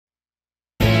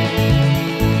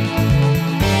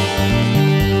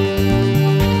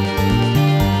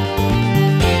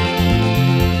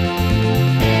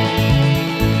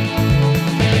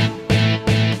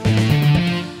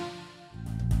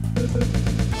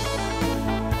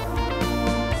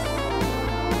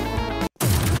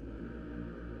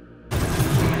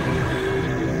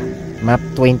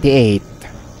MAP28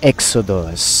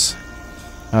 Exodus.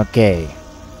 Okay,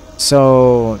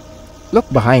 so look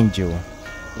behind you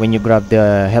when you grab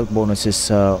the health bonuses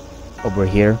over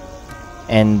here,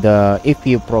 and if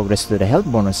you progress to the health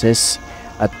bonuses,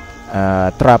 a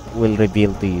trap will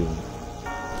reveal to you.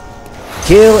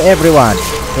 Kill everyone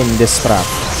in this trap.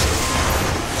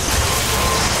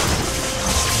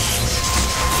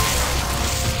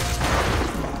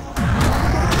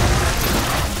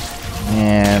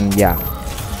 And yeah,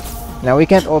 now we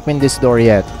can't open this door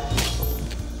yet,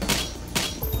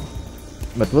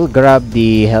 but we'll grab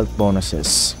the health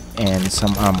bonuses and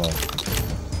some ammo.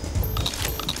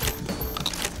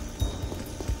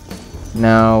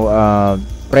 Now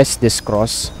press this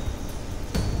cross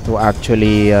to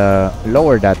actually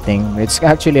lower that thing. It's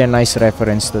actually a nice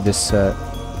reference to this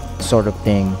sort of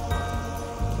thing.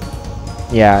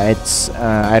 Yeah, it's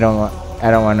I don't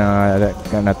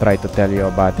wanna try to tell you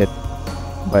about it,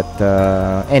 but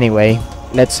anyway,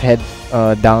 let's head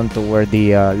down to where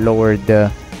the lowered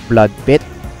blood pit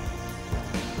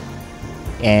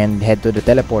and head to the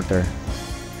teleporter.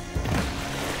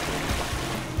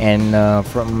 And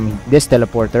from this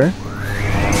teleporter,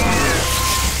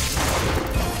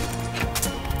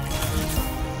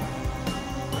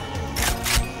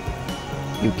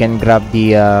 you can grab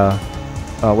the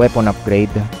weapon upgrade.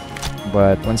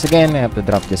 But once again, I have to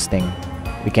drop this thing.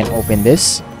 We can open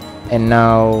this, and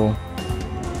now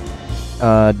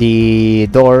the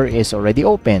door is already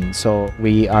open, so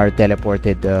we are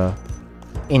teleported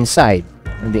inside,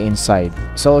 on the inside.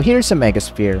 So here's a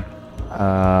megasphere.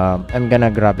 I'm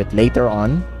gonna grab it later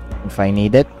on if I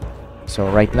need it. So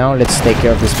right now, let's take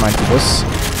care of this Mancubus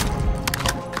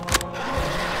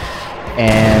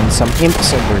and some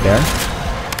imps over there.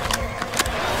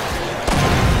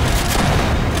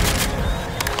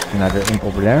 Another imp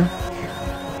over there.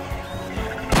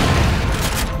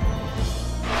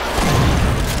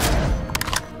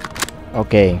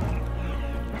 Okay,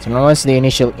 so now as the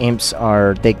initial imps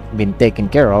are been taken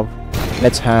care of,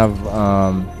 let's have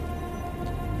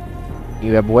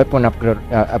you have weapon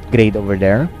upgrade over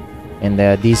there, and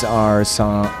these are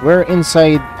some. We're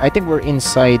inside. I think we're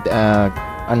inside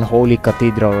Unholy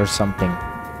Cathedral or something.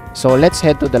 So let's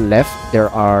head to the left. There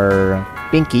are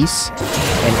pinkies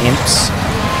and imps.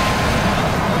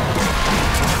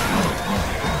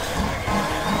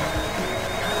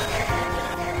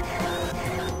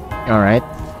 Alright,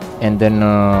 and then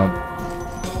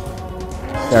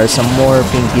there are some more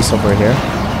pinkies over here.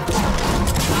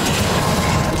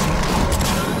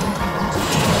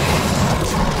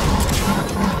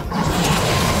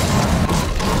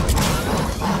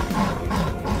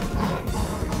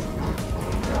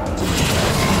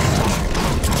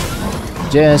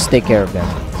 Just take care of them.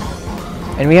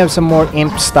 And we have some more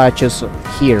imp statues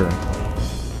here.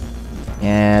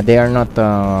 Yeah, they are not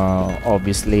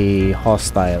obviously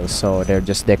hostile, so they're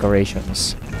just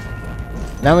decorations.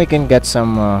 Now we can get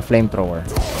some flamethrower,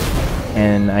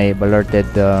 and I've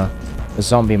alerted the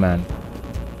zombie man.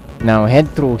 Now head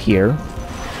through here.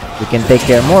 We can take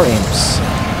care of more imps.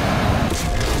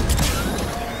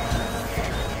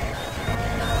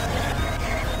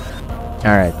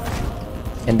 Alright,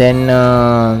 and then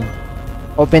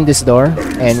open this door,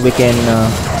 and we can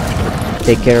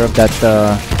take care of that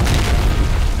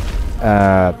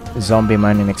zombie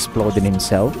man and exploded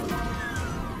himself.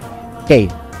 Okay,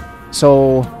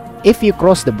 so if you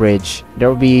cross the bridge, there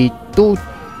will be two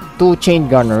chain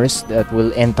gunners that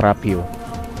will entrap you.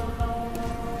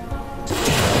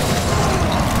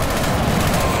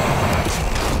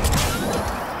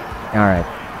 Alright.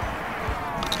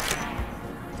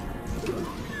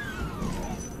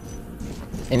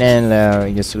 And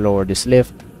then just lower this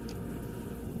lift,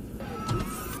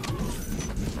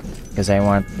 because I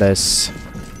want this.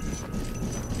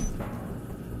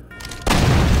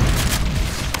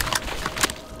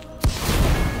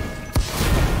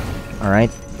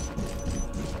 Alright.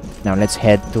 Now let's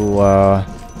head to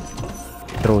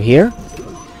through here.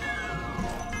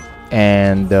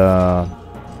 And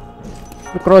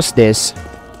across this,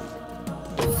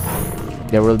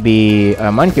 there will be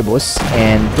a Mancubus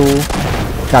and 2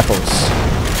 Tackles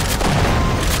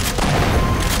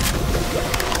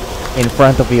in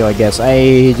front of you, I guess.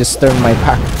 I just turned my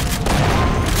back,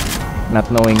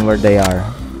 not knowing where they are.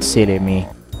 Silly me.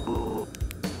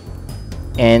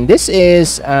 And this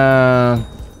is a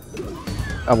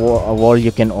wall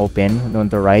you can open. On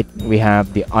the right, we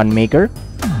have the Unmaker,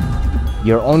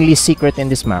 your only secret in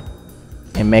this map,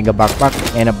 a mega backpack,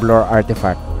 and a blur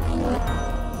artifact.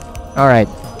 Alright,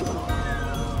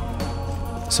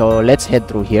 so let's head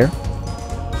through here.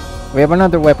 We have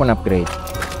another weapon upgrade,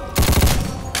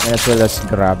 as well as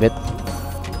grab it.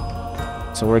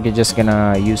 So we're just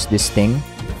gonna use this thing.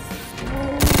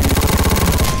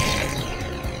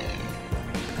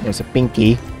 There's a pink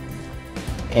key.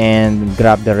 And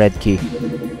grab the red key.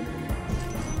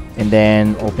 And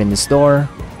then open this door.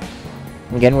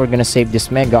 Again, we're gonna save this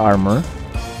mega armor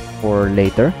for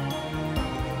later.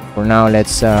 For now,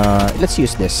 let's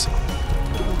use this.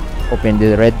 Open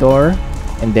the red door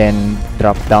and then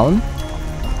drop down.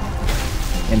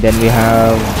 And then we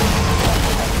have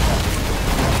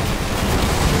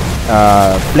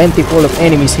plenty full of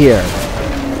enemies here.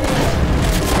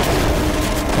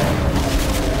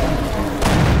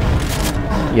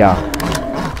 Yeah,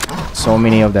 so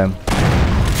many of them.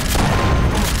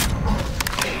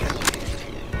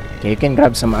 Okay, you can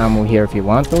grab some ammo here if you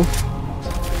want to.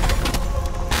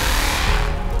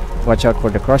 Watch out for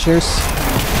the crushers.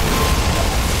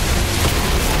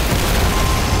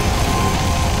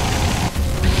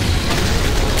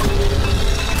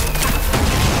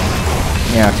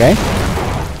 Yeah, okay.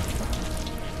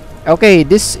 Okay,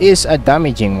 this is a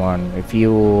damaging one. If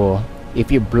you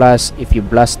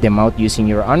blast them out using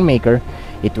your unmaker,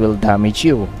 it will damage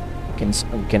you.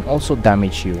 Can also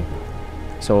damage you.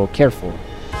 So careful.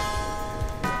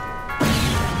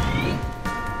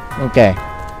 Okay.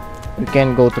 We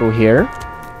can go through here.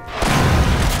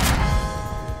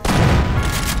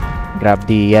 Grab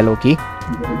the yellow key.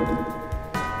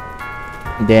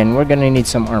 Then we're gonna need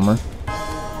some armor.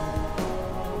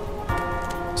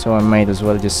 So I might as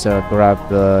well just grab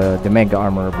the mega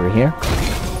armor over here.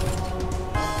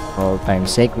 For all time's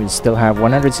sake, we still have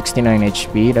 169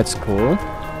 HP. That's cool.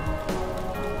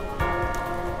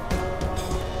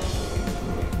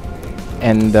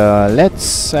 And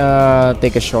let's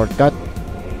take a shortcut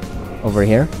over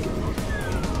here.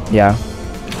 Yeah,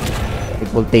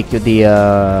 it will take you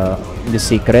the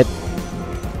secret.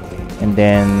 And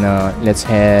then let's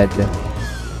head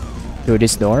to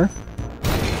this door.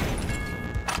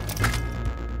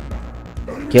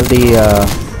 Kill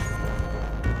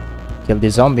the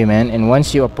zombie man, and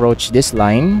once you approach this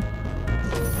line,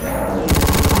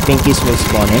 pinkies will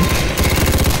spawn in.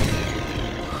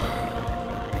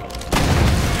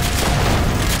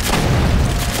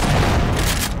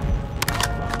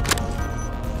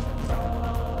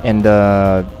 And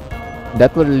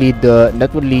that will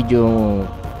lead you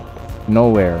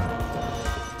nowhere.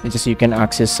 It's just you can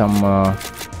access some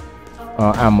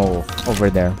ammo over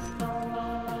there.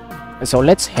 So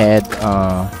let's head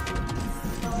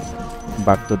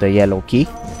back to the yellow key.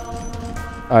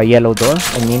 Yellow door,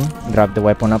 I mean. Grab the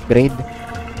weapon upgrade.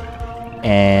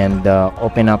 And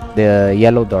open up the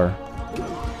yellow door.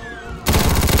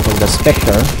 Kill the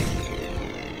Spectre.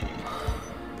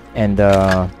 And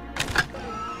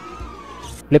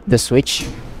flip the switch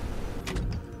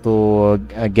to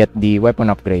get the weapon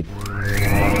upgrade.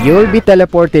 You will be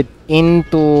teleported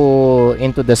into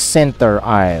the center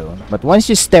aisle, but once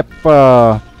you step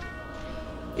out,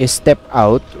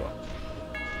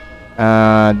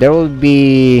 there will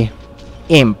be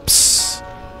imps,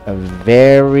 a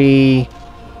very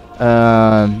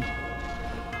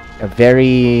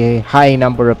high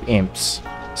number of imps.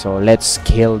 So let's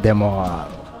kill them all.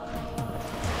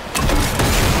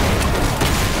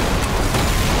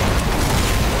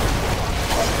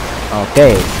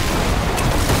 Okay.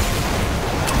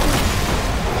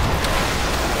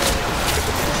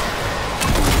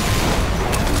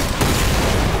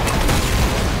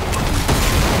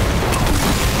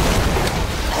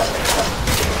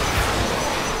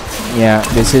 Yeah,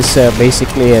 this is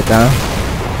basically it, huh?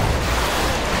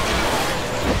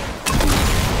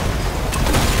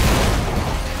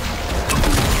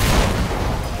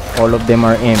 All of them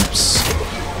are imps.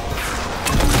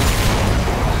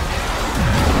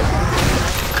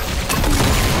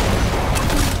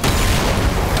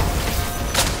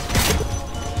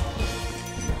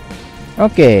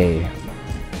 Okay.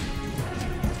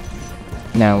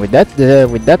 Now with that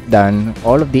done,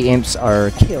 all of the imps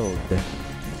are killed,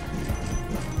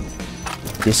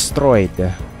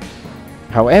 destroyed.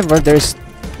 However, there's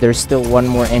still one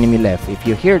more enemy left. If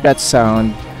you hear that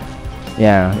sound,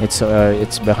 yeah,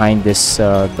 it's behind this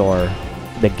door,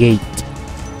 the gate.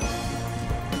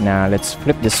 Now let's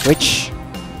flip the switch,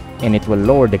 and it will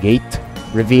lower the gate,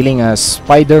 revealing a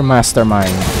spider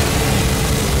mastermind.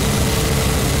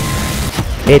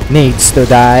 It needs to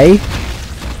die,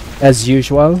 as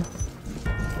usual.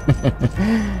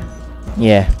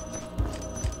 Yeah.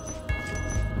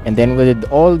 And then with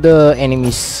all the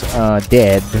enemies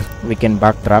dead, we can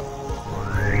backtrack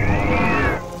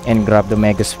and grab the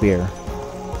Mega Sphere.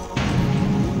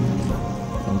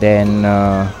 And then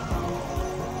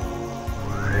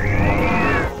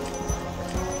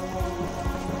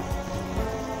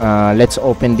let's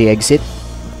open the exit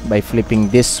by flipping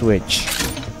this switch.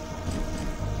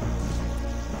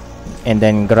 And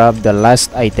then grab the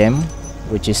last item,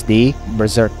 which is the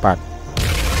Berserk pack.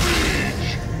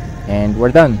 And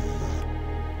we're done.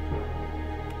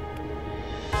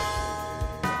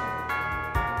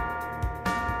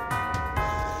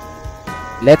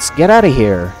 Let's get out of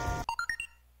here.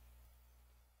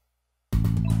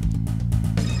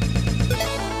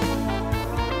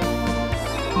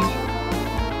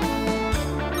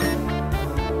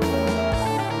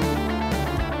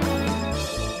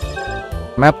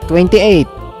 MAP28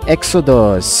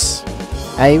 Exodus.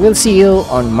 I will see you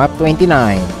on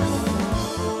MAP29.